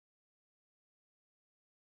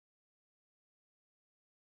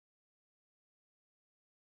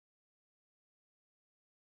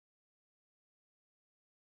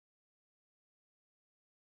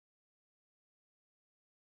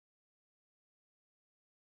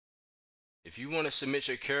If you want to submit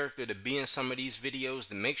your character to be in some of these videos,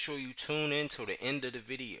 then make sure you tune in till the end of the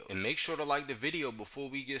video. And make sure to like the video before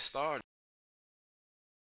we get started.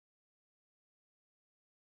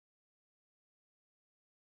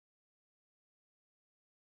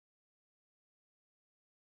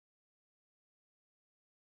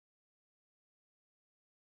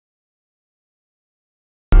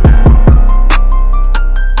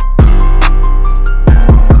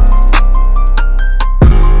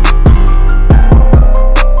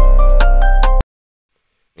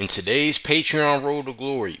 In today's Patreon Road to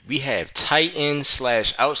Glory, we have tight end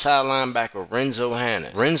 / outside linebacker Renzo Hanna.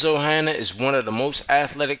 Renzo Hanna is one of the most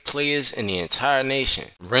athletic players in the entire nation.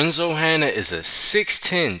 Renzo Hanna is a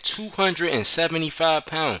 6'10",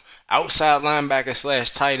 275-pound outside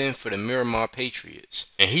linebacker / tight end for the Miramar Patriots.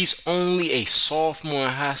 And he's only a sophomore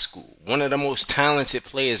in high school, one of the most talented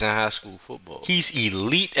players in high school football. He's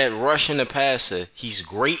elite at rushing the passer, he's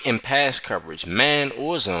great in pass coverage, man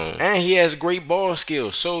or zone, and he has great ball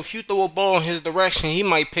skills. So if you throw a ball in his direction, he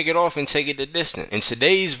might pick it off and take it the distance. In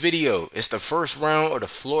today's video, it's the first round of the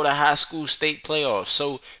Florida High School State Playoffs.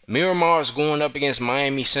 So Miramar is going up against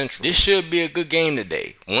Miami Central. This should be a good game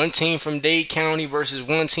today. One team from Dade County versus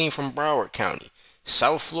one team from Broward County.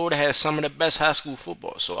 South Florida has some of the best high school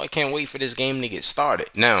football, so I can't wait for this game to get started.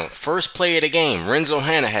 Now, first play of the game, Renzo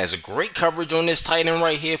Hanna has great coverage on this tight end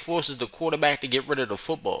right here, forces the quarterback to get rid of the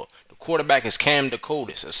football. The quarterback is Cam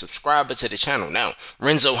Dakotas, a subscriber to the channel. Now,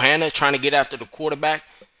 Renzo Hanna trying to get after the quarterback.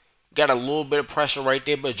 Got a little bit of pressure right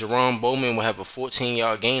there, but Jerome Bowman will have a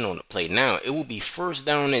 14-yard gain on the play. Now, it will be first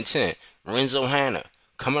down and 10. Renzo Hanna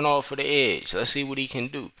coming off of the edge. Let's see what he can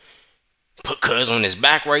do. Put Cuz on his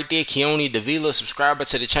back right there. Keone Davila, subscriber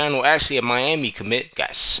to the channel, actually a Miami commit,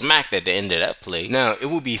 got smacked at the end of that play. Now, it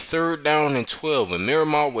will be third down and 12, and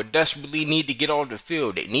Miramar would desperately need to get off the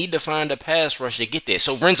field. They need to find a pass rush to get there.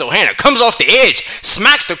 So Renzo Hanna comes off the edge,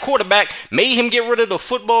 smacks the quarterback, made him get rid of the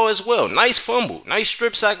football as well. Nice fumble. Nice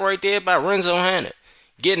strip sack right there by Renzo Hanna.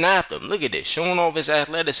 Getting after him. Look at this. Showing off his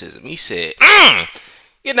athleticism. He said,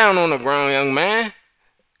 get down on the ground, young man.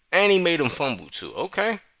 And he made him fumble too.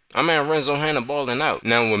 Okay. My man Renzo Hanna balling out.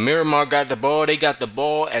 Now, when Miramar got the ball, they got the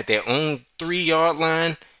ball at their own 3-yard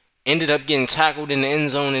line. Ended up getting tackled in the end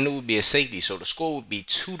zone, and it would be a safety. So the score would be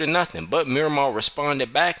 2-0. But Miramar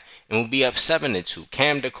responded back and would be up 7-2.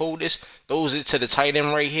 Cam Dakotas throws it to the tight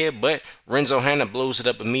end right here, but Renzo Hanna blows it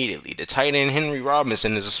up immediately. The tight end Henry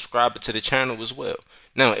Robinson is a subscriber to the channel as well.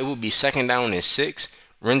 Now, it would be second down and 6.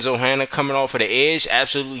 Renzo Hanna coming off of the edge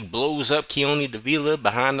absolutely blows up Keone Davila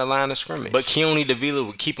behind the line of scrimmage. But Keone Davila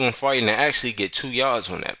would keep on fighting and actually get 2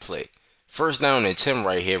 yards on that play. First down and 10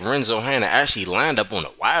 right here. Renzo Hanna actually lined up on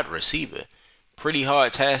a wide receiver. Pretty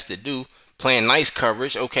hard task to do. Playing nice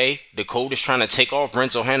coverage. Okay, Dakota's trying to take off.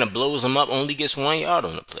 Renzo Hanna blows him up, only gets 1 yard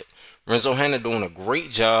on the play. Renzo Hanna doing a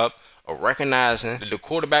great job of recognizing that the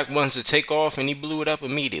quarterback wants to take off, and he blew it up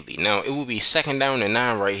immediately. Now, it will be second down and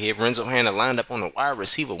 9 right here. Renzo Hanna lined up on the wide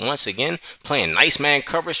receiver once again, playing nice man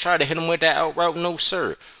coverage, tried to hit him with that out route. No,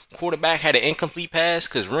 sir. Quarterback had an incomplete pass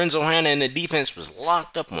because Renzo Hanna and the defense was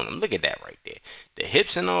locked up on him. Look at that right there. The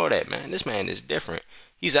hips and all that, man. This man is different.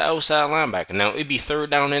 He's an outside linebacker. Now, it'd be third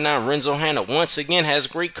down and 9. Renzo Hanna once again has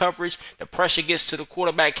great coverage. The pressure gets to the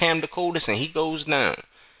quarterback, Cam Dakotas, and he goes down.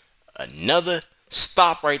 Another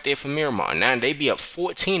stop right there for Miramar. Now they be up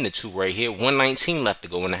 14-2 right here. 1:19 left to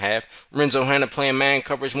go in the half. Renzo Hanna playing man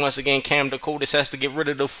coverage once again. Cam Dakotas has to get rid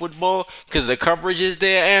of the football because the coverage is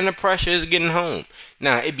there and the pressure is getting home.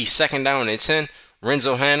 Now it be second down and 10.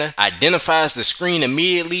 Renzo Hanna identifies the screen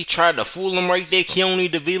immediately. Tried to fool him right there.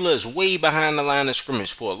 Keone Davila is way behind the line of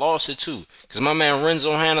scrimmage for a loss of 2. Because my man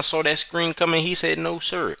Renzo Hanna saw that screen coming. He said, no,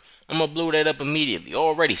 sir. I'm going to blow that up immediately.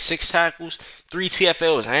 Already 6 tackles, 3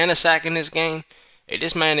 TFLs, and a sack in this game. Hey,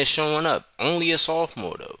 this man is showing up. Only a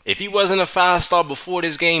sophomore, though. If he wasn't a 5-star before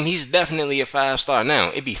this game, he's definitely a 5-star now.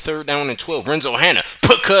 It'd be third down and 12. Renzo Hanna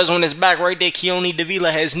put Cuz on his back right there. Keone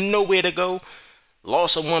Davila has nowhere to go.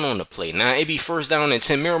 Loss of 1 on the play. Now, it'd be first down and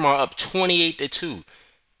 10. Miramar up 28-2.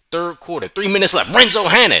 Third quarter. 3 minutes left. Renzo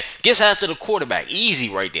Hanna gets after the quarterback. Easy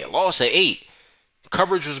right there. Loss of 8.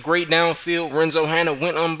 Coverage was great downfield. Renzo Hanna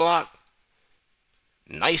went unblocked.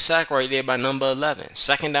 Nice sack right there by number 11.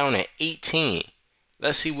 Second down at 18.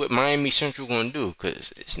 Let's see what Miami Central going to do,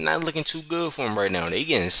 because it's not looking too good for them right now. They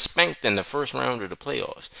getting spanked in the first round of the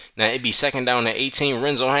playoffs. Now, it'd be second down at 18.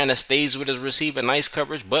 Renzo Hanna stays with his receiver. Nice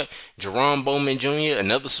coverage, but Jerome Bowman Jr.,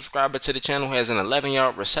 another subscriber to the channel, has an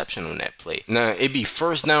 11-yard reception on that play. Now, it'd be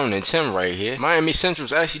first down and 10 right here. Miami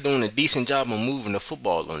Central's actually doing a decent job of moving the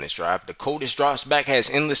football on this drive. Dakotas drops back, has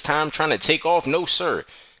endless time trying to take off. No, sir.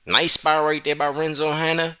 Nice spot right there by Renzo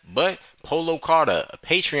Hanna, but Polo Carter, a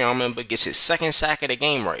Patreon member, gets his second sack of the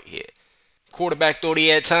game right here. Quarterback thought he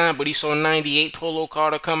had time, but he saw 98 Polo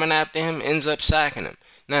Carter coming after him, ends up sacking him.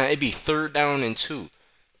 Now it'd be 3rd down and 2.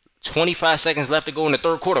 25 seconds left to go in the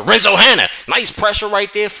 3rd quarter. Renzo Hanna, nice pressure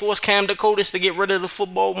right there, forced Cam Dakotas to get rid of the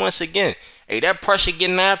football once again. Hey, that pressure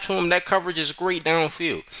getting after him, that coverage is great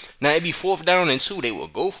downfield. Now it'd be 4th down and 2. They will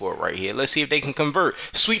go for it right here. Let's see if they can convert.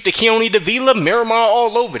 Sweep to Keone Davila, Miramar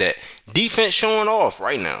all over that. Defense showing off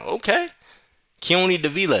right now. Okay. Keone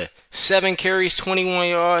Davila, 7 carries, 21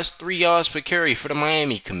 yards, 3 yards per carry for the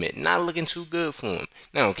Miami commit. Not looking too good for him.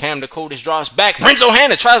 Now Cam Dakotas drops back. Renzo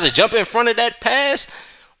Hanna tries to jump in front of that pass.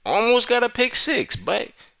 Almost got a pick 6,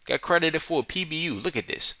 but got credited for a PBU. Look at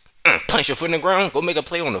this. Plant your foot in the ground, go make a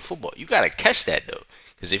play on the football. You got to catch that, though.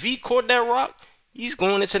 Because if he caught that rock, he's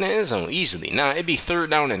going into the end zone easily. Now, it'd be 3rd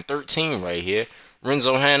down and 13 right here.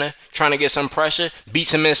 Renzo Hanna trying to get some pressure.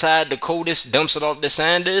 Beats him inside. Dakotas dumps it off to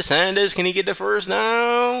Sanders. Sanders, can he get the 1st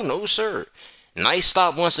down? No, sir. Nice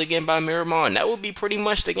stop once again by Miramar. And that would be pretty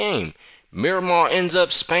much the game. Miramar ends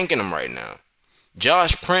up spanking him right now.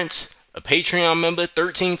 Josh Prince, a Patreon member,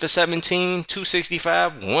 13 for 17,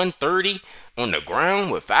 265, 130 on the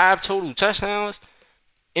ground with 5 total touchdowns.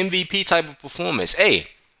 MVP type of performance. Hey,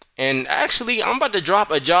 and actually, I'm about to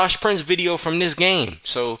drop a Josh Prince video from this game.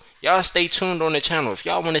 So, y'all stay tuned on the channel. If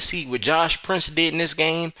y'all want to see what Josh Prince did in this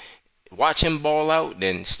game, watch him ball out,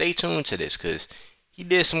 then stay tuned to this because he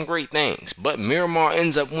did some great things. But Miramar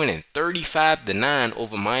ends up winning 35-9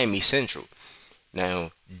 over Miami Central.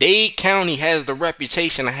 Now, Dade County has the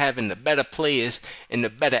reputation of having the better players and the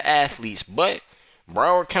better athletes, but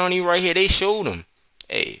Broward County right here, they showed them,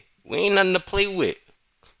 hey, we ain't nothing to play with.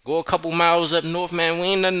 Go a couple miles up north, man, we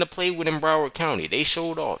ain't nothing to play with in Broward County. They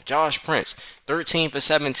showed off. Josh Prince, 13 for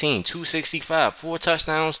 17, 265, 4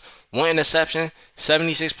 touchdowns, 1 interception,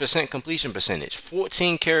 76% completion percentage,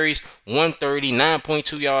 14 carries, 130,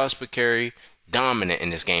 9.2 yards per carry. Dominant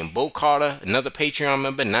in this game. Bo Carter, another Patreon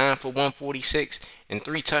member, 9 for 146 and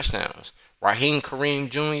 3 touchdowns. Raheem Kareem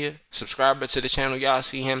Jr., subscriber to the channel, y'all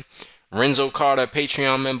see him. Renzo Carter,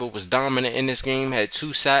 Patreon member, was dominant in this game, had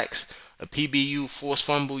 2 sacks, a PBU, forced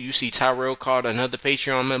fumble. You see Tyrell Carter, another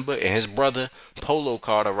Patreon member, and his brother, Polo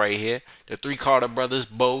Carter right here. The 3 Carter brothers,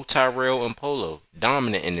 Bo, Tyrell, and Polo,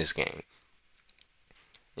 dominant in this game.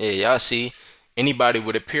 Yeah, y'all see. Anybody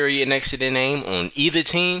with a period next to their name on either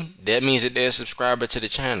team, that means that they're a subscriber to the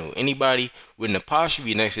channel. Anybody with an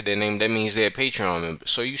apostrophe next to their name, that means they're a Patreon member.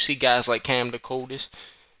 So you see guys like Cam Dakotas,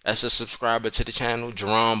 that's a subscriber to the channel.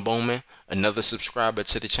 Jerome Bowman, another subscriber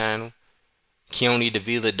to the channel. Keone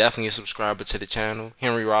Davila, definitely a subscriber to the channel.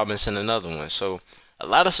 Henry Robinson, another one. So a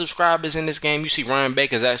lot of subscribers in this game. You see Ryan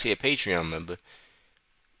Baker's actually a Patreon member.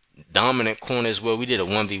 Dominant corner as well. We did a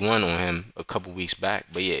 1v1 on him a couple weeks back.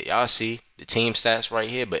 But yeah, y'all see the team stats right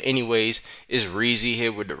here. But anyways, it's Reezy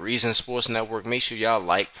here with the Reason Sports Network. Make sure y'all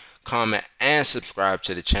like, comment, and subscribe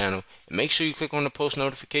to the channel. And make sure you click on the post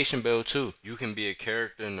notification bell too. You can be a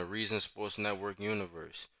character in the Reason Sports Network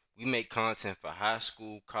universe. We make content for high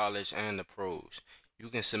school, college, and the pros. You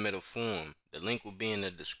can submit a form. The link will be in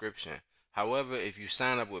the description. However, if you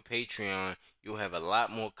sign up with Patreon, you'll have a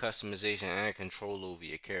lot more customization and control over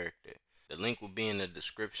your character. The link will be in the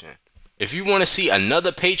description. If you want to see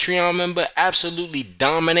another Patreon member absolutely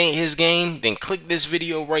dominate his game, then click this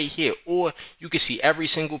video right here. Or you can see every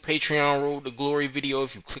single Patreon Road to Glory video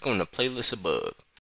if you click on the playlist above.